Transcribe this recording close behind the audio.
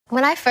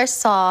When I first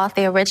saw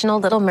the original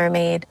Little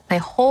Mermaid, my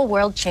whole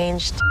world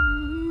changed.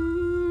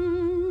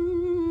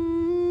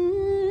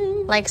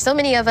 Like so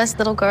many of us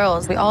little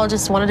girls, we all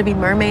just wanted to be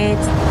mermaids.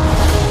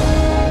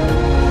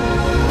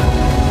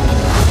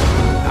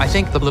 I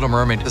think The Little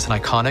Mermaid is an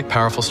iconic,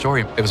 powerful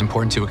story. It was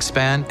important to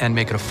expand and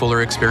make it a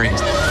fuller experience.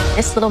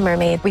 This Little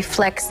Mermaid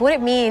reflects what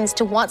it means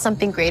to want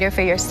something greater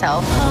for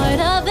yourself. Part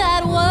of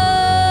that world.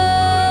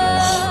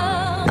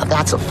 Now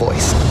that's a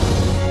voice.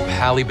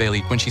 Halle Bailey,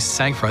 when she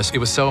sang for us, it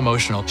was so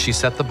emotional. She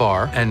set the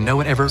bar, and no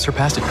one ever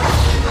surpassed it.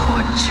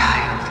 Poor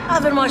child.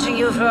 I've been watching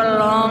you for a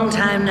long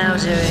time now,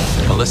 Dewey.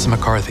 Melissa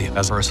McCarthy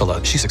as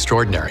Ursula, she's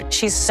extraordinary.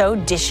 She's so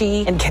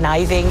dishy and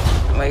conniving.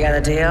 We got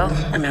a deal?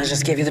 I mean, I'll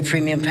just give you the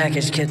premium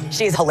package, kid.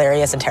 She's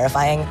hilarious and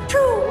terrifying.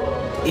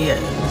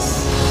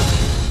 Yes.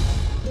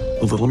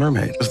 The Little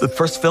Mermaid was the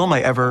first film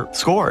I ever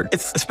scored.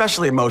 It's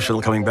especially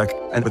emotional coming back.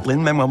 And with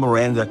Lin-Manuel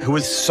Miranda, who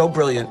is so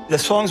brilliant, the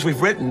songs we've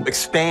written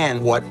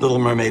expand what Little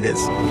Mermaid is.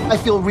 I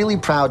feel really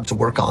proud to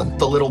work on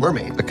The Little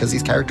Mermaid because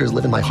these characters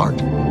live in my heart.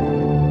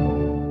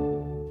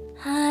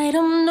 I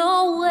don't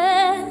know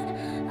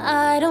where,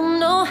 I don't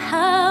know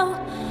how,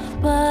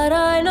 but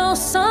I know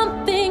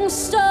something's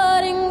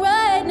starting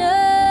right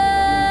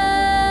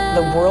now.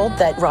 The world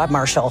that Rob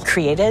Marshall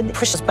created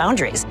pushes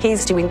boundaries.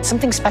 He's doing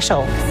something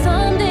special.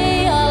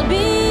 Someday I'll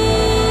be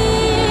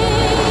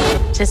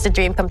Just a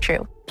dream come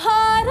true.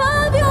 part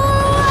of